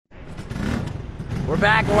We're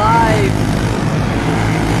back live.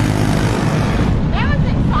 That was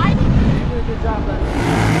exciting. You did a good job,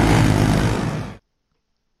 bud.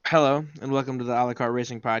 Hello, and welcome to the A La Carte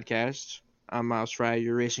Racing Podcast. I'm Miles Fry,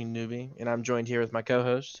 your racing newbie, and I'm joined here with my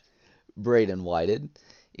co-host. Braden Whited.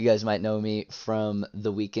 You guys might know me from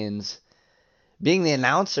the weekends being the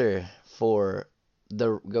announcer for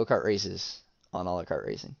the go-kart races on A La Carte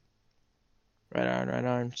Racing. Right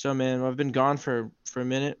on. So, man, I've been gone for a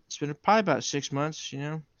minute. It's been probably about 6 months, you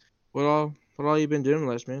know. What all you been doing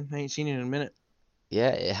with us, man? I ain't seen you in a minute.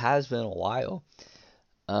 Yeah, it has been a while.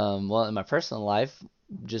 Well, in my personal life,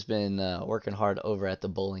 just been working hard over at the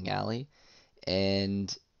bowling alley,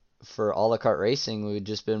 and for A La Carte Racing, we've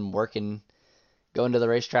just been working, going to the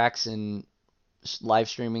racetracks and live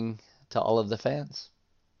streaming to all of the fans.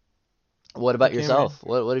 What about Okay, man. yourself?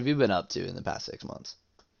 What have you been up to in the past 6 months?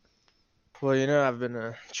 Well, you know, I've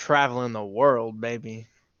been traveling the world, baby.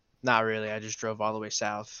 Not really. I just drove all the way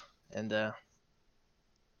south, and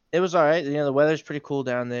it was all right. You know, the weather's pretty cool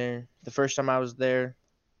down there. The first time I was there,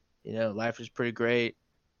 you know, life was pretty great.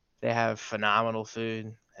 They have phenomenal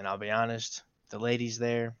food, and I'll be honest, the ladies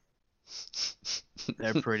there,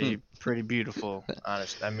 they're pretty beautiful.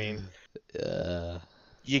 Honest, I mean, Uh,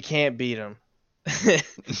 you can't beat them.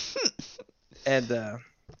 And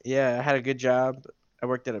yeah, I had a good job. I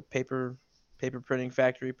worked at a paper printing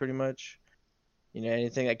factory, pretty much. You know,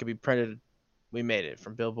 anything that could be printed, we made it.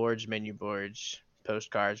 From billboards, menu boards,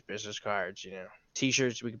 postcards, business cards. You know,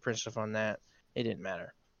 T-shirts. We could print stuff on that. It didn't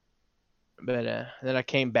matter. But then I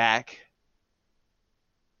came back.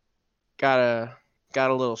 Got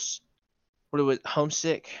a little what do it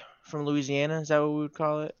homesick from Louisiana? Is that what we would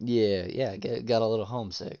call it? yeah, got a little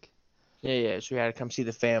homesick. Yeah. So we had to come see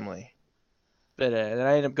the family. But then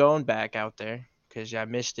I ended up going back out there because I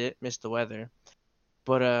missed the weather.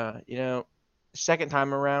 But you know, second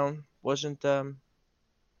time around wasn't the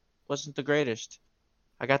greatest.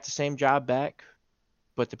 I got the same job back,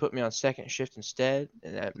 but they put me on second shift instead,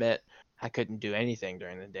 and that meant I couldn't do anything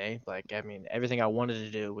during the day. Like, I mean, everything I wanted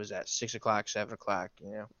to do was at 6 o'clock, 7 o'clock.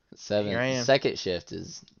 You know, and here I am Second shift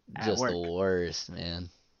is at just the work. worst, man.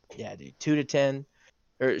 Yeah, dude, 2 to 10,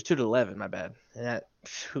 or it's 2 to 11. My bad. And that,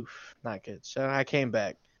 not good. So I came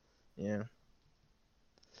back. You know,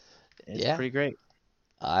 it's Yeah, pretty great.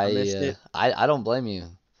 I I missed uh, it. I I don't blame you.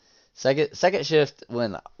 Second shift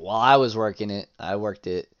while I was working it, I worked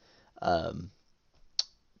it um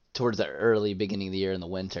towards the early beginning of the year in the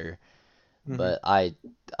winter, Hmm. but I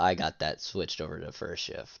got that switched over to first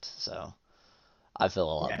shift, so I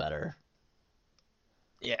feel a lot Yeah, better.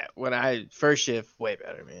 yeah. When I first shift, way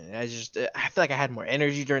better, man. I feel like I had more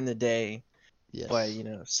energy during the day, but Yes. you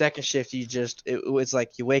know, second shift, it's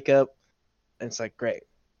like you wake up and it's like great.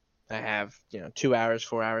 I have 2 hours,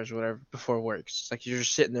 4 hours, whatever before work. It's like you're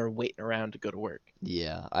just sitting there waiting around to go to work.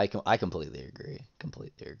 Yeah, I completely agree.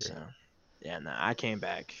 Completely So agree. yeah, no, I came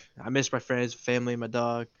back. I missed my friends, family, my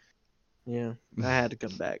dog. Yeah, I had to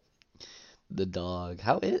come back. The dog.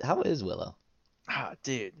 How is Willow? Ah,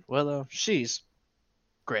 dude. Well, she's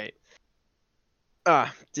great.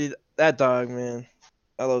 Ah, dude, that dog, man.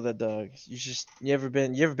 I love that dog. You ever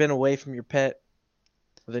been away from your pet?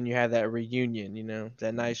 But then you have that reunion,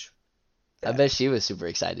 that nice I that bet she was super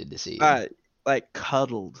excited to see you. uh like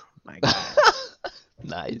cuddled. My God.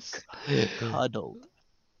 Nice. Cuddled.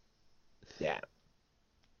 Yeah.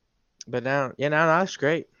 But now that's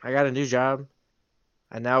great. I got a new job.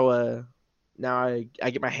 I now I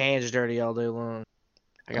get my hands dirty all day long.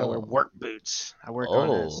 I gotta wear Oh. work boots. I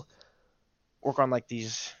Oh. work on like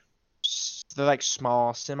they're like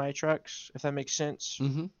small semi trucks, if that makes sense.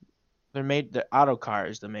 Mm-hmm. The Autocar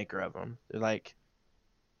is the maker of them. They're like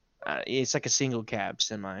it's like a single cab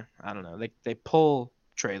semi. I don't know. They pull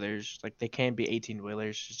trailers, like they can be 18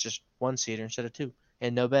 wheelers. It's just one seater instead of two,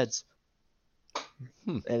 and no beds.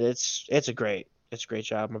 Hmm. And it's a great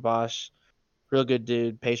job. My boss, real good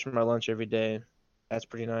dude, pays for my lunch every day. That's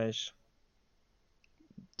pretty nice.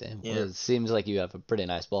 Damn. Well, Yeah, it seems like you have a pretty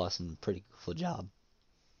nice boss and pretty cool job.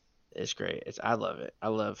 it's great. I love it. I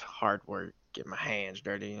love hard work, getting my hands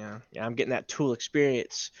dirty. Yeah, I'm getting that tool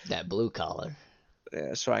experience, That blue collar.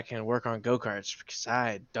 so I can work on go karts because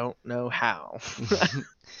I don't know how.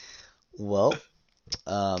 Well,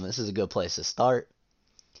 this is a good place to start.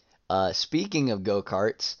 Speaking of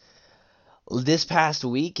go-karts, this past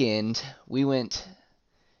weekend we went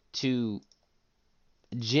to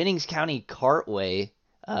Jennings County Cartway,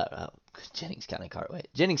 uh, uh, Jennings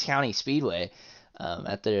County Speedway,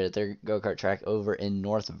 at their go-kart track over in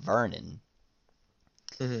North Vernon,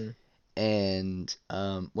 Hmm. and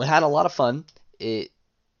we had a lot of fun. It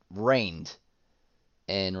rained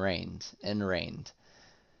and rained and rained,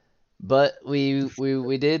 But we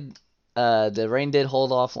did the rain did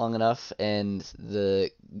hold off long enough, and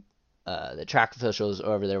the track officials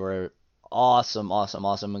over there were awesome, awesome,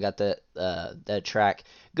 awesome. We got that track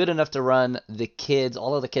good enough to run. The kids,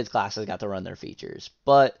 all of the kids classes got to run their features,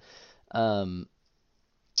 but um,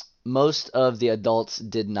 most of the adults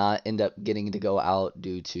did not end up getting to go out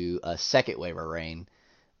due to a second wave of rain,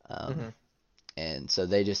 um, Hmm. and so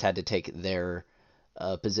they just had to take their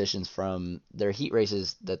positions from their heat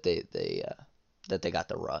races that they got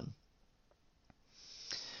to run.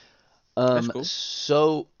 That's cool.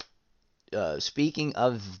 So speaking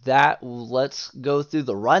of that, let's go through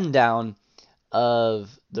the rundown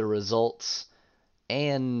of the results.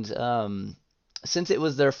 And since it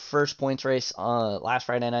was their first points race last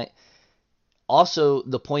Friday night, also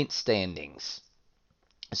the point standings.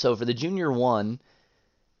 So for the junior one,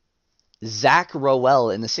 Zach Rowell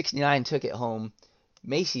in the 69 took it home.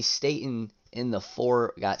 Macy Staten in the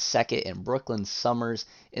 4 got second, and Brooklyn Summers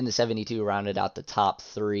in the 72 rounded out the top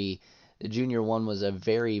 3. The junior one was a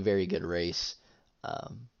very, very good race.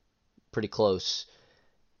 Um, Pretty close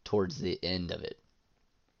towards the end of it.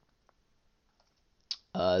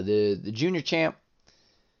 The junior champ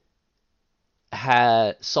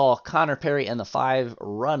saw Connor Perry in the 5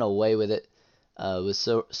 run away with it, with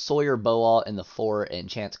Sawyer Boal in the 4 and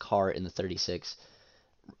Chance Carr in the 36,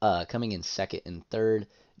 coming in second and third.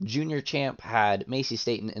 Junior champ had Macy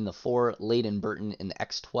Staten in the 4, Layden Burton in the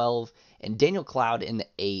X12, and Daniel Cloud in the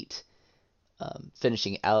 8,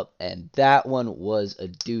 finishing out. And that one was a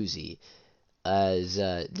doozy, as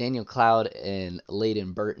Daniel Cloud and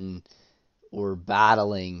Layden Burton were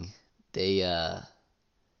battling. They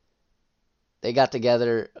they got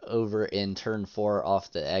together over in turn 4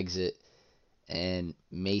 off the exit, and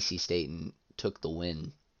Macy Staten took the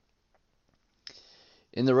win.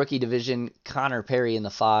 In the rookie division, Connor Perry in the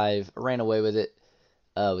 5 ran away with it,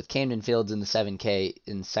 with Camden Fields in the 7K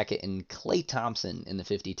in second, and Clay Thompson in the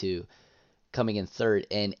 52 coming in third.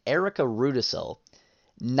 And Erica Rudisell,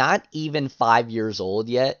 not even 5 years old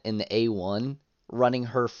yet, in the A1, running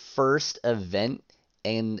her first event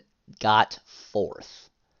and got fourth.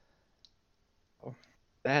 Oh,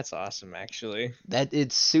 that's awesome, actually. That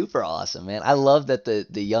it's super awesome, man. I love that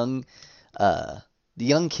uh the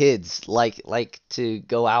young kids like to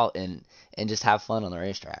go out and just have fun on the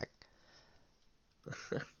racetrack.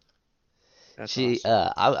 That's awesome.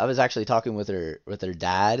 I was actually talking with her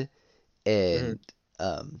dad, Hmm. and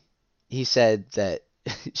he said that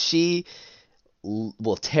she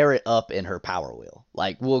will tear it up in her Power Wheel.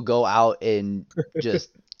 Like, we'll go out and just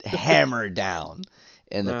hammer down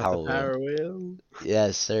in the Not the Power Wheel. power wheel.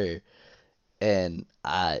 Yes, sir. And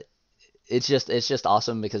it's just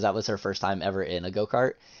awesome because that was her first time ever in a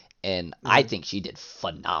go-kart, and I Hmm. think she did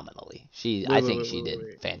phenomenally. I Wait, wait, think wait, she wait, wait, did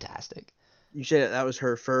wait. fantastic. You said that was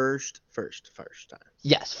her first time.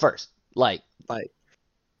 Yes, first. Like,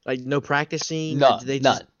 Like, no practicing, or did none, they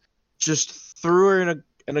none. just threw her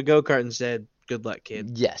in a go kart and said, "Good luck,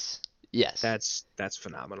 kid." Yes. Yes. That's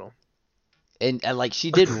phenomenal. And like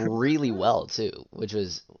she did really well too, which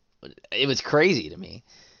was it was crazy to me.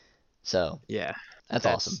 So, Yeah, that's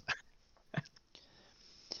awesome. that's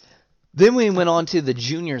Then we went on to the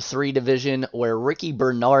Junior 3 division, where Ricky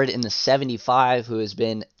Bernard in the 75, who has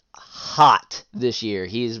been hot this year,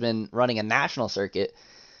 he's been running a national circuit,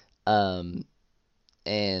 um,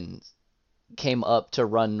 and came up to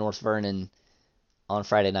run North Vernon on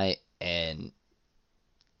Friday night, and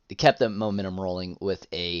kept the momentum rolling with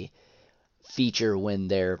a feature win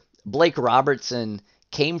there. Blake Robertson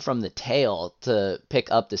came from the tail to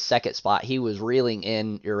pick up the second spot. He was reeling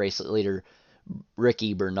in your race leader,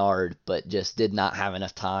 Ricky Bernard, but just did not have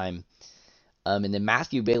enough time. And then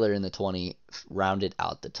Matthew Baylor in the 20 rounded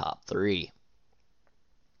out the top 3.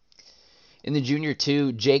 In the junior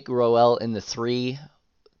 2, Jake Rowell in the 3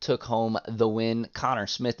 took home the win. Connor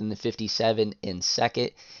Smith in the 57 in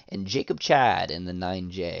second, and Jacob Chad in the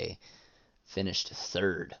 9J finished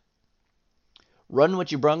third. Run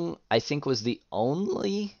What You Brung, I think, was the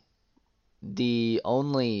only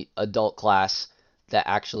adult class that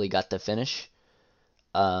actually got to finish.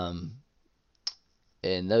 Um,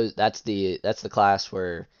 and that's the class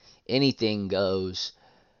where anything goes,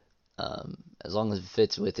 as long as it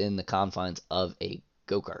fits within the confines of a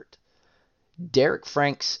go kart. Derek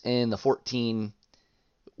Franks in the 14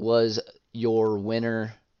 was your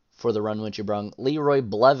winner for the Run What You Brung. Leroy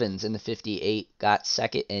Blevins in the 58 got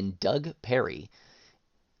second, and Doug Perry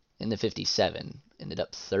in the 57 ended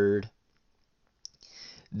up third.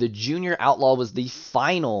 The Junior Outlaw was the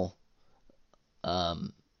final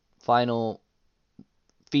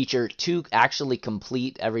feature to actually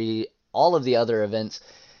complete all of the other events.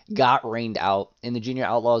 got rained out. In the Junior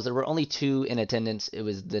Outlaws, there were only 2 in attendance. It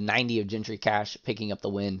was the 90 of Gentry Cash picking up the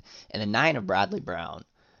win, and the 9 of Bradley Brown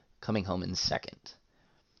coming home in second.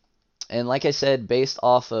 And like I said, based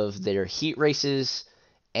off of their heat races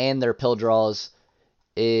and their pill draws,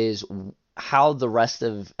 is how the rest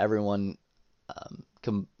of everyone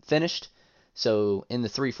finished. So in the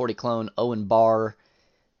 340 clone, Owen Barr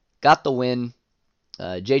got the win.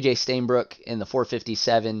 JJ Stainbrook in the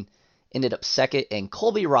 457 ended up second, and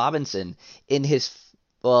Colby Robinson in his,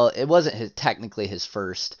 well, it wasn't technically his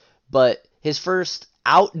first, but his first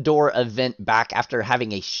outdoor event back after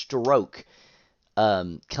having a stroke,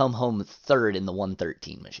 come home third in the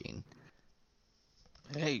 113 machine.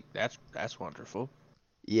 Hey, that's wonderful.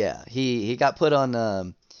 Yeah, he got put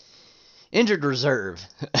on injured reserve,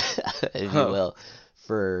 if you will,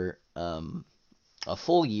 for a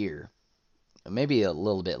full year, maybe a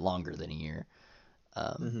little bit longer than a year.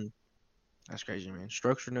 That's crazy, man.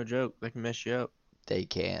 Strokes are no joke. They can mess you up. They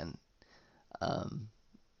can. And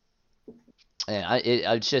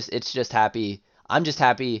it's just happy. I'm just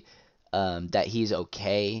happy that he's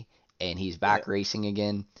okay and he's back racing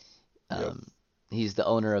again. Yep. He's the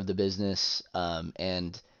owner of the business,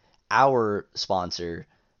 and our sponsor,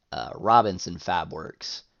 Robinson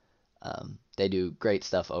Fabworks. They do great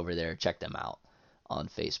stuff over there. Check them out on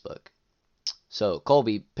Facebook. So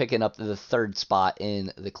Colby picking up the 3rd spot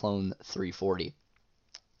in the Clone 340.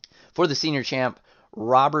 For the senior champ,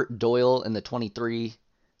 Robert Doyle in the 23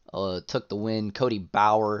 took the win. Cody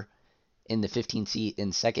Bauer in the 15 seat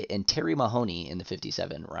in second, and Terry Mahoney in the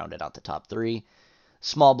 57 rounded out the top 3.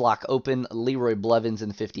 Small block open, Leroy Blevins in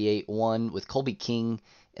the 58 won, with Colby King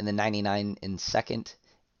in the 99 in second,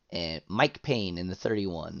 and Mike Payne in the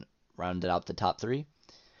 31 rounded out the top 3.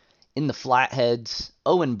 In the flatheads,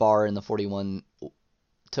 Owen Barr in the 41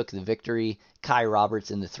 took the victory. Kai Roberts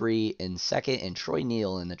in the 3 in second, and Troy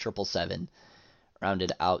Neal in the 777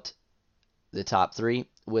 rounded out the top 3.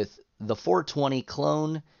 With the 420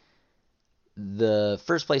 clone, the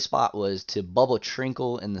first place spot was to Bubba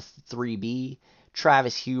Trinkle in the 3B.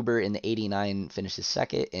 Travis Huber in the 89 finishes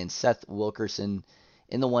second, and Seth Wilkerson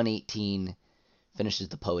in the 118 finishes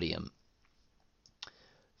the podium.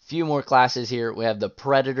 Few more classes here. We have the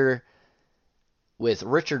Predator with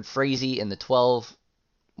Richard Frazee in the 12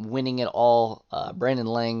 winning it all. Brandon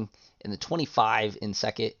Lang in the 25 in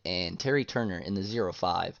second, and Terry Turner in the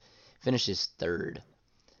 05 finishes third.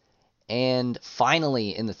 And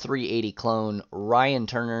finally, in the 380 clone, Ryan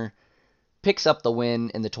Turner picks up the win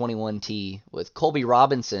in the 21T with Colby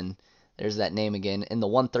Robinson, there's that name again, in the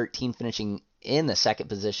 113 finishing in the second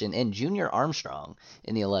position, and Junior Armstrong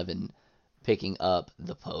in the 11 picking up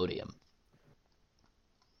the podium.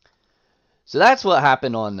 So that's what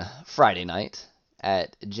happened on Friday night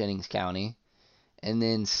at Jennings County. And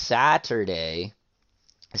then Saturday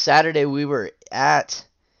we were at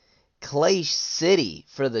Clay City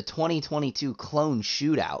for the 2022 Clone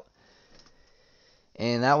Shootout.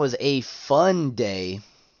 And that was a fun day.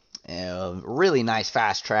 A really nice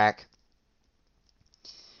fast track.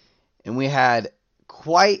 And we had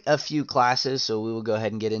quite a few classes, so we will go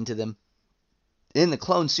ahead and get into them. In the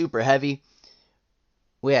Clone Super Heavy,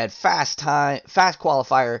 we had fast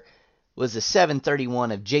qualifier was the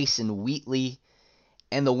 731 of Jason Wheatley.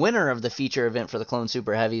 And the winner of the feature event for the Clone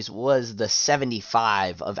Super Heavies was the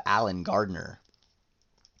 75 of Alan Gardner.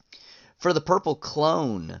 For the Purple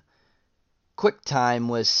Clone, quick time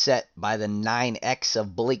was set by the 9X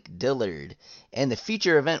of Blake Dillard, and the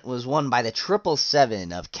feature event was won by the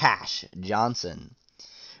 777 of Cash Johnson.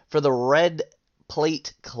 For the Red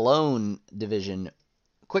Plate Clone division,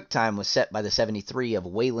 quick time was set by the 73 of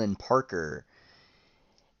Waylon Parker,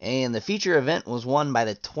 and the feature event was won by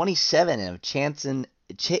the 27 of Chasen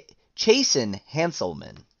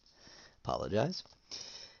Hanselman. Apologize.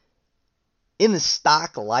 In the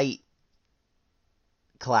stock light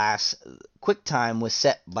class, quick time was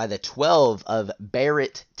set by the 12 of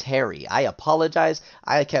Barrett Terry. I apologize.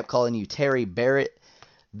 I kept calling you Terry Barrett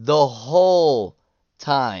the whole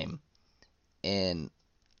time. And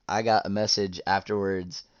I got a message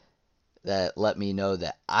afterwards that let me know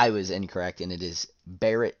that I was incorrect, and it is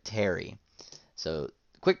Barrett Terry. So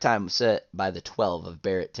quick time was set by the 12 of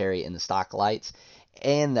Barrett Terry in the stock lights.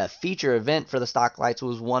 And the feature event for the stock lights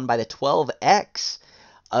was won by the 12X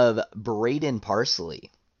of Braden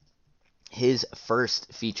Parsley. His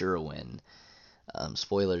first feature win.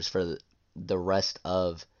 Spoilers for the rest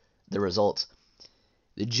of the results.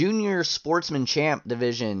 The Junior Sportsman Champ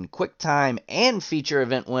Division quick time and feature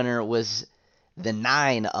event winner was the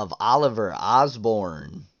 9 of Oliver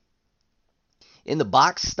Osborne. In the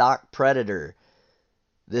Box Stock Predator,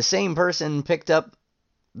 the same person picked up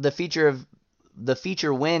the feature the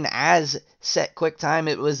feature win as set quick time,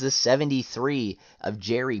 it was the 73 of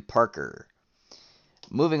Jerry Parker.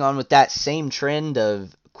 Moving on with that same trend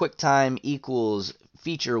of quick time equals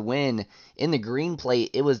feature win, in the green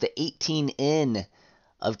plate, it was the 18N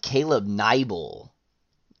of Caleb Neibel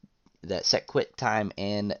that set quick time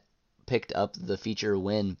and picked up the feature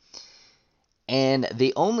win. And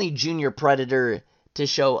the only junior Predator to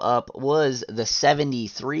show up was the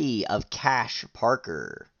 73 of Cash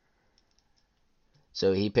Parker.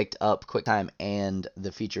 So he picked up quick time and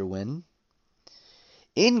the feature win.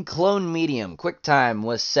 In clone medium, quick time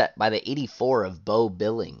was set by the 84 of Bo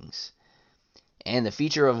Billings. And the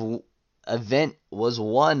feature of event was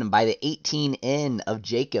won by the 18N of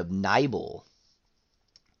Jacob Neibel.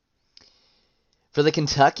 For the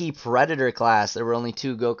Kentucky Predator class, there were only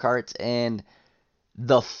 2 go-karts, and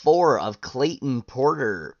the 4 of Clayton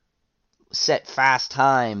Porter set fast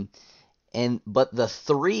time, but the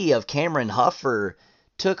 3 of Cameron Huffer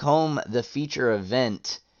took home the feature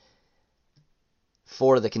event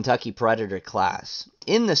for the Kentucky Predator class.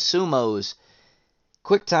 In the sumos,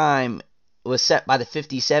 quick time was set by the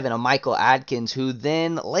 57 of Michael Adkins, who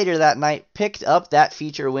then later that night picked up that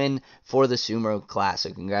feature win for the sumo class.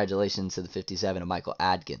 So congratulations to the 57 of Michael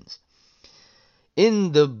Adkins.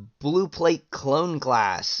 In the blue plate clone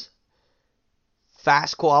class,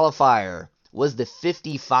 fast qualifier was the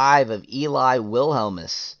 55 of Eli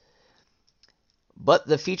Wilhelmus. But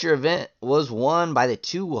the feature event was won by the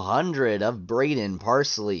 200 of Braden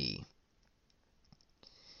Parsley.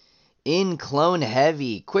 In clone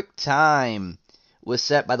heavy, quick time was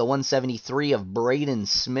set by the 173 of Braden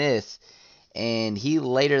Smith, and he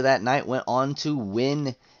later that night went on to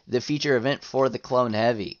win the feature event for the clone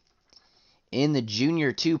heavy. In the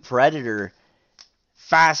junior 2 Predator,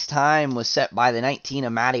 fast time was set by the 19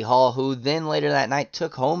 of Matty Hall, who then later that night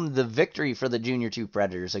took home the victory for the junior 2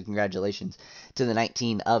 Predator. So congratulations to the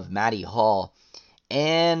 19 of Matty Hall.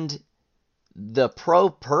 And the pro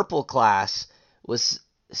purple class was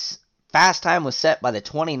fast time was set by the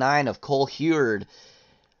 29 of Cole Heward,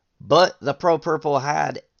 but the pro purple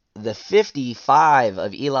had the 55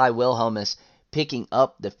 of Eli Wilhelmus picking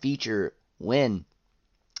up the feature win.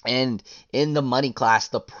 And in the money class,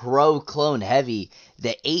 the pro clone heavy,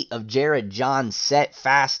 the 8 of Jared John set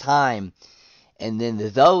fast time. And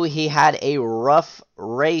then though he had a rough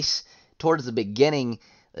race towards the beginning,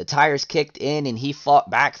 the tires kicked in and he fought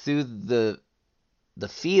back through the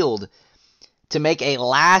field to make a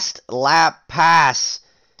last lap pass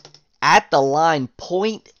at the line.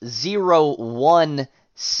 0.01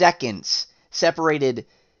 seconds separated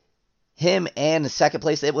him and second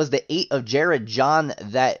place. It was the 8 of Jared John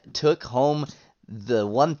that took home the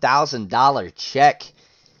 $1,000 check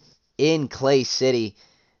in Clay City.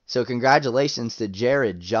 So congratulations to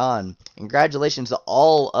Jared John. Congratulations to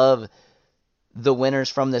all of the winners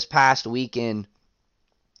from this past weekend.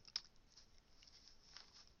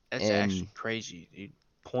 That's actually crazy, dude.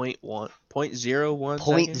 0.01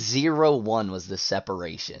 0.01 was the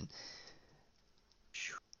separation.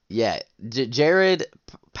 Yeah, Jared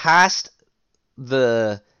passed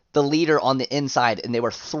the leader on the inside, and they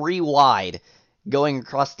were 3 wide going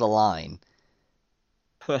across the line.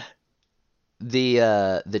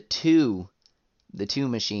 The two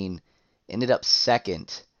machine ended up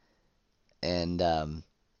second, and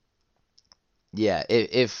yeah,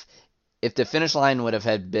 if the finish line would have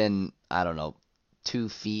had been, I don't know, 2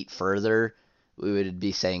 feet further, we would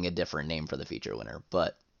be saying a different name for the feature winner.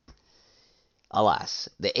 But alas,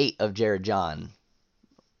 the 8 of Jared John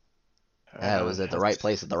was at the right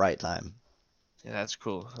place at the right time. Yeah, that's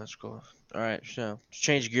cool. That's cool. All right, so to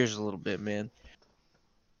change gears a little bit, man.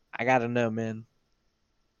 I gotta know, man.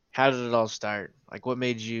 How did it all start? Like, what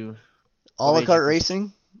made you? A la carte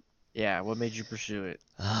racing? Yeah, what made you pursue it?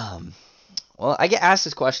 Well, I get asked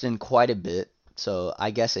this question quite a bit, so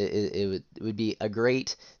I guess it would be a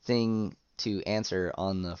great thing to answer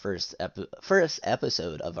on the first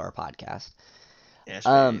episode of our podcast. Yes,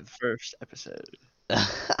 the first episode.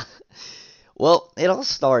 Well, it all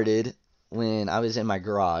started when I was in my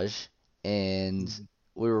garage, and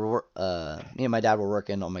me and my dad were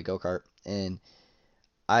working on my go-kart, and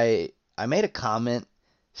I made a comment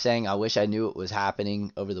saying I wish I knew what was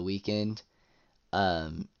happening over the weekend.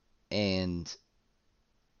 And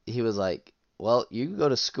he was like, well, you go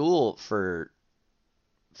to school for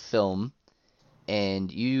film and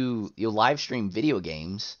you live stream video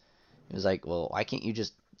games. He was like, well, why can't you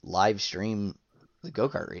just live stream the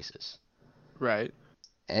go-kart races? Right.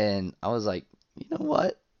 And I was like, you know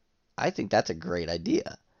what? I think that's a great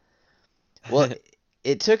idea. Well,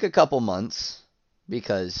 it took a couple months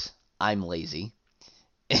because I'm lazy.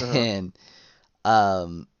 And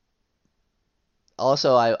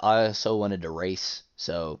also I also wanted to race,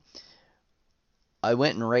 so I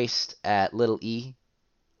went and raced at Little E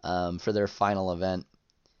for their final event,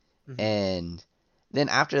 Hmm. and then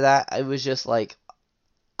after that, I was just like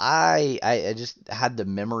I just had the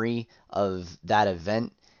memory of that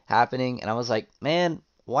event happening, and I was like, man,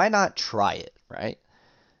 why not try it, right?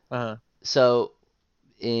 Uh-huh. So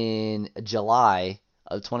in July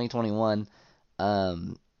of 2021,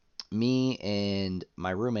 um, me and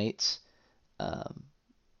my roommates um,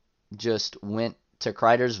 just went to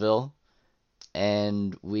Cridersville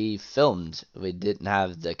and we filmed. We didn't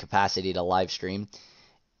have the capacity to live stream,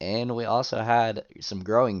 and we also had some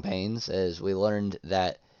growing pains as we learned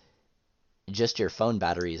that just your phone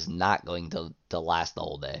battery is not going to last the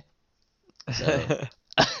whole day. So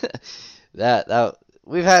that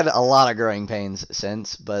we've had a lot of growing pains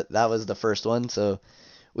since, but that was the first one. So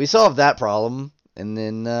we solved that problem, and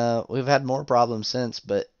then we've had more problems since.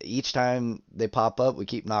 But each time they pop up, we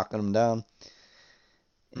keep knocking them down,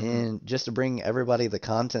 Hmm. and just to bring everybody the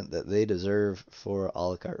content that they deserve for a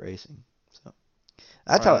la carte racing. So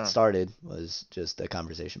that's Right how it on. started. Was just a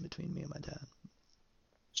conversation between me and my dad.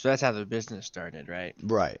 So that's how the business started, right?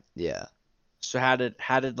 Right. Yeah. So how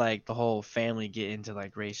did like the whole family get into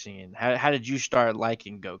like racing, and how did you start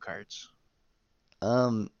liking go-karts?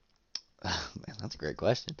 Um. Man, that's a great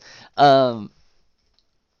question. Um.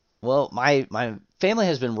 Well, my family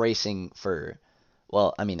has been racing for,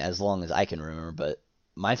 well, I mean, as long as I can remember, but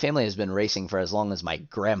my family has been racing for as long as my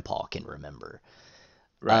grandpa can remember.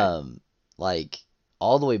 Right. Um, like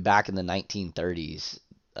all the way back in the 1930s,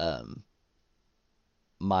 um,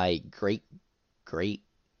 my great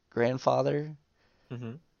grandfather,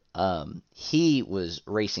 Hmm. he was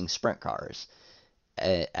racing sprint cars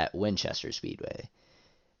at Winchester Speedway.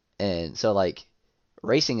 And so like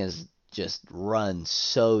racing has just run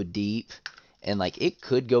so deep and like it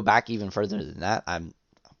could go back even further than that. I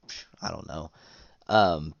don't know.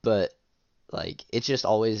 But like it's just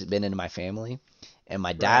always been in my family. And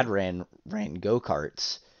my dad Right. ran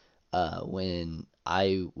go-karts when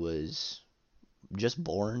I was just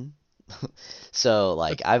born. So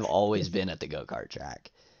like I've always been at the go-kart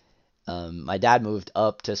track. My dad moved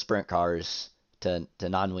up to sprint cars to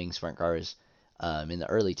non-wing sprint cars in the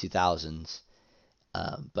early 2000s.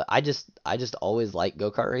 But I just always liked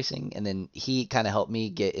go-kart racing, and then he kind of helped me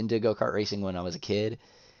get into go-kart racing when I was a kid,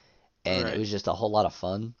 and it Right. was just a whole lot of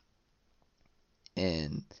fun.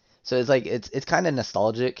 And so it's like it's kind of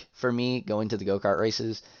nostalgic for me going to the go-kart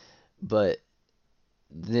races, but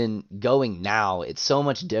then going now, it's so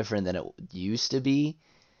much different than it used to be.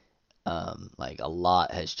 Like a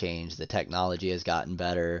lot has changed. The technology has gotten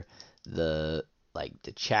better. The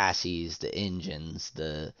the chassis, the engines,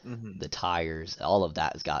 Hmm. the tires, all of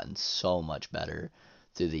that has gotten so much better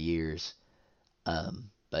through the years.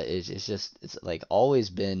 But it's just it's like always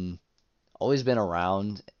been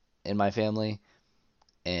around in my family,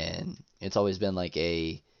 and it's always been like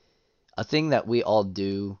a thing that we all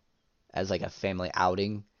do as like a family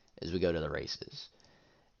outing is we go to the races.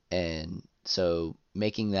 And so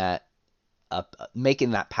making that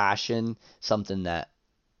passion something that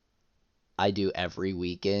I do every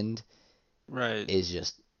weekend Right. is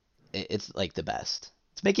just it's like the best.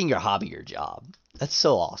 It's making your hobby your job. That's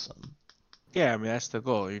so awesome. Yeah, I mean that's the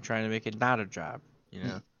goal. You're trying to make it not a job, you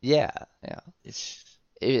know. Yeah, yeah. It's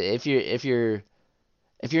If you're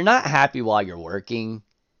not happy while you're working,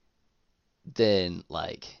 then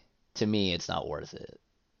like to me it's not worth it.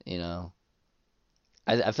 You know,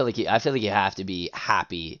 I feel like you have to be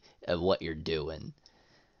happy at what you're doing.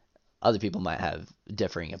 Other people might have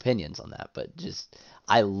differing opinions on that, but just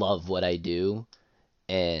I love what I do,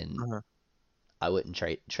 and uh I wouldn't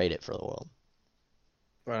trade it for the world.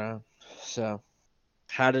 so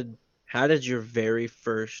how did your very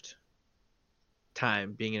first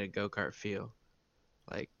time being in a go-kart feel?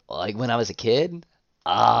 Like Like when I was a kid,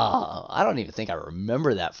 I don't even think I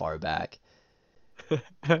remember that far back.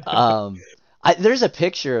 Um, there's a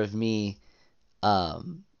picture of me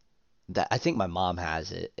um that I think my mom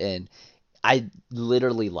has it, and I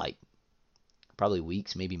literally like probably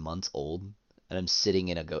weeks, maybe months old, and I'm sitting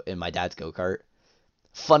in my dad's go kart.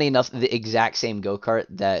 Funny enough, the exact same go kart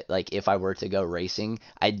that like if I were to go racing,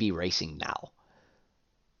 I'd be racing now.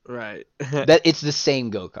 right. That it's the same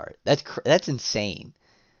go kart. That's insane.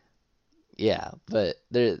 Yeah, but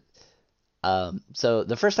there. So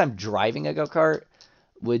the first time driving a go kart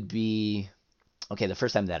would be okay. The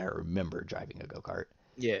first time that I remember driving a go kart,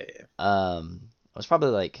 Yeah, yeah. I was probably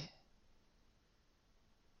like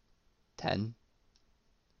 10,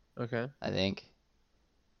 Okay. I think.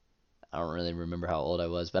 I don't really remember how old I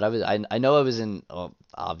was, but I know I was in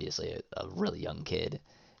obviously a really young kid,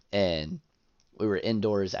 and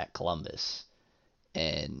indoors at Columbus,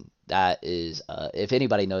 and that is if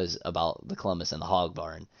anybody knows about the Columbus and the Hog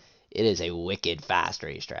Barn, it is a wicked fast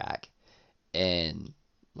racetrack, and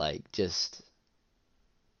like just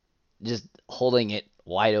holding it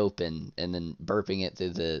wide open and then burping it through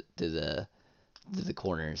the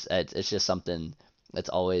corners. It's just something that's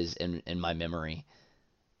always in my memory,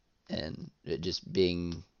 and it just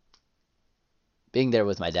being there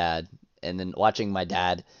with my dad, and then watching my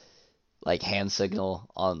dad like hand signal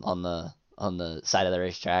on the side of the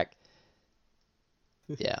racetrack.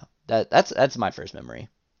 Yeah, that's my first memory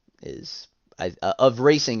is of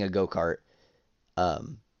racing a go-kart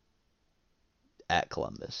um, at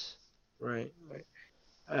Columbus. Right.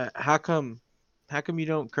 Right. How come you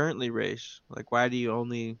don't currently race? Like, why do you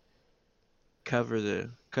only cover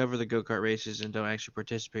the go-kart races and don't actually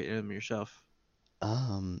participate in them yourself?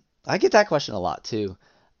 I get that question a lot too.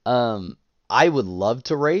 Um, I would love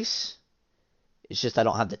to race. It's just I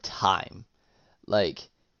don't have the time. Like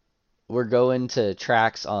we're going to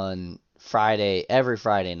tracks on every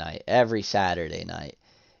Friday night, every Saturday night,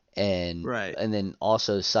 and Right. and then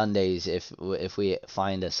also Sundays if we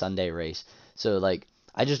find a Sunday race. So like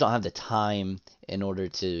I just don't have the time in order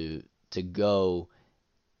to go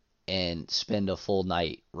and spend a full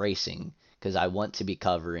night racing because I want to be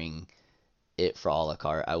covering it for a la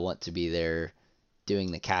carte. I want to be there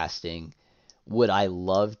doing the casting. Would I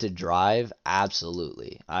love to drive?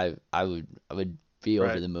 Absolutely. I would be over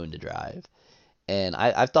Right. the moon to drive. And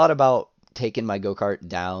I've thought about taking my go-kart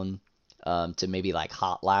down to maybe like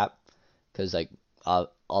hot lap because like a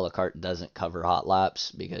la carte doesn't cover hot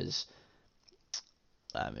laps because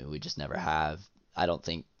I mean we just never have. I don't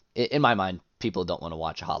think in my mind people don't want to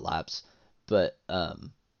watch hot laps, but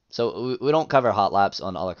so we don't cover hot laps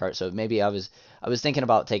on a la carte. So maybe I was thinking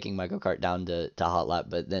about taking my go-kart down to hot lap,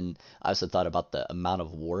 but then I also thought about the amount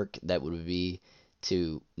of work that would be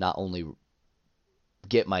to not only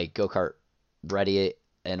get my go-kart ready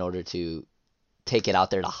in order to take it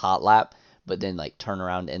out there to hot lap, but then like turn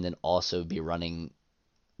around and then also be running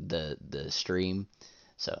the stream.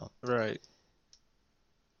 So Right.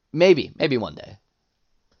 maybe one day.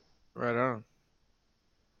 Right on.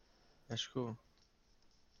 That's cool.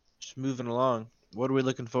 Just moving along. What are we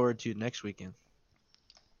looking forward to next weekend?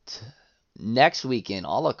 Next weekend, a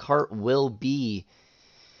la carte will be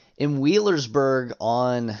in Wheelersburg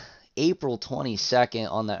on April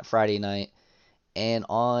 22nd on that Friday night. And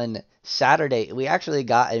on Saturday, we actually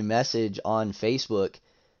got a message on Facebook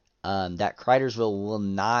that Cridersville will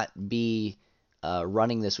not be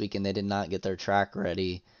running this weekend. They did not get their track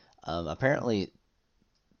ready. Apparently,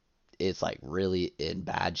 it's like really in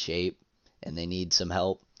bad shape and they need some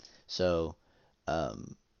help. So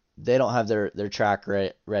they don't have their track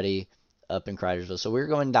ready up in Cridersville. So we're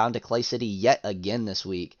going down to Clay City yet again this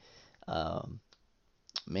week, um,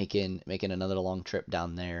 making another long trip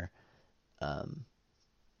down there um,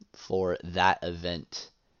 for that event.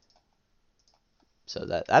 So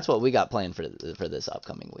that's what we got planned for this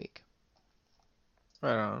upcoming week.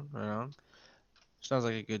 Right on. Right on. Sounds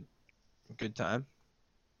like a good time.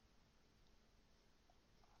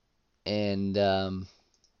 And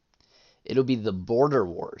it'll be the Border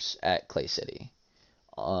Wars at Clay City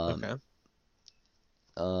Okay.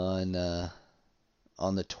 on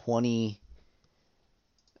on the 20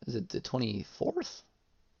 is it the 24th?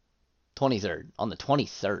 23rd. On the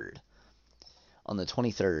 23rd. On the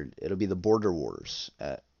 23rd, it'll be the Border Wars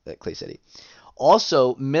at Clay City.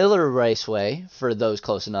 Also, Miller Raceway, for those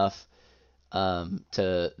close enough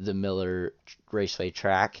to the Miller Raceway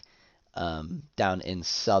track down in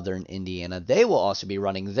southern Indiana, they will also be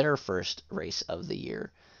running their first race of the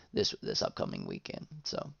year this upcoming weekend.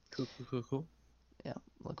 So, Cool. Cool. Cool. Cool. yeah,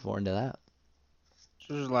 look forward to that.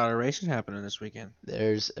 So there's a lot of racing happening this weekend.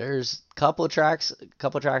 There's a couple tracks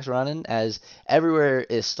running as everywhere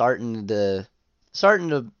is starting to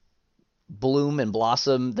bloom and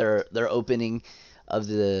blossom their opening of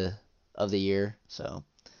the year. So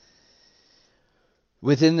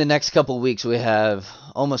within the next couple weeks we have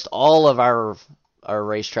almost all of our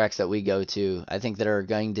racetracks that we go to, I think that are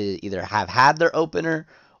going to either have had their opener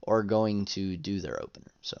or going to do their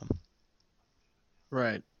opener. So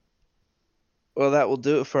Right. Well, that will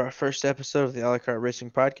do it for our first episode of the A La Carte Racing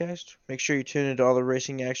Podcast. Make sure you tune into all the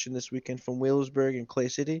racing action this weekend from Wheelersburg and Clay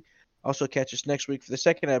City. Also, catch us next week for the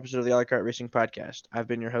second episode of the A La Carte Racing Podcast. I've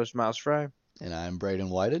been your host, Miles Fry. and I'm Braden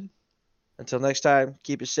Whited. Until next time,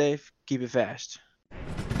 keep it safe, keep it fast.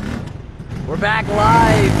 We're back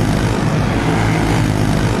live.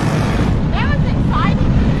 That was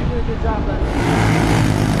exciting. Good job, buddy.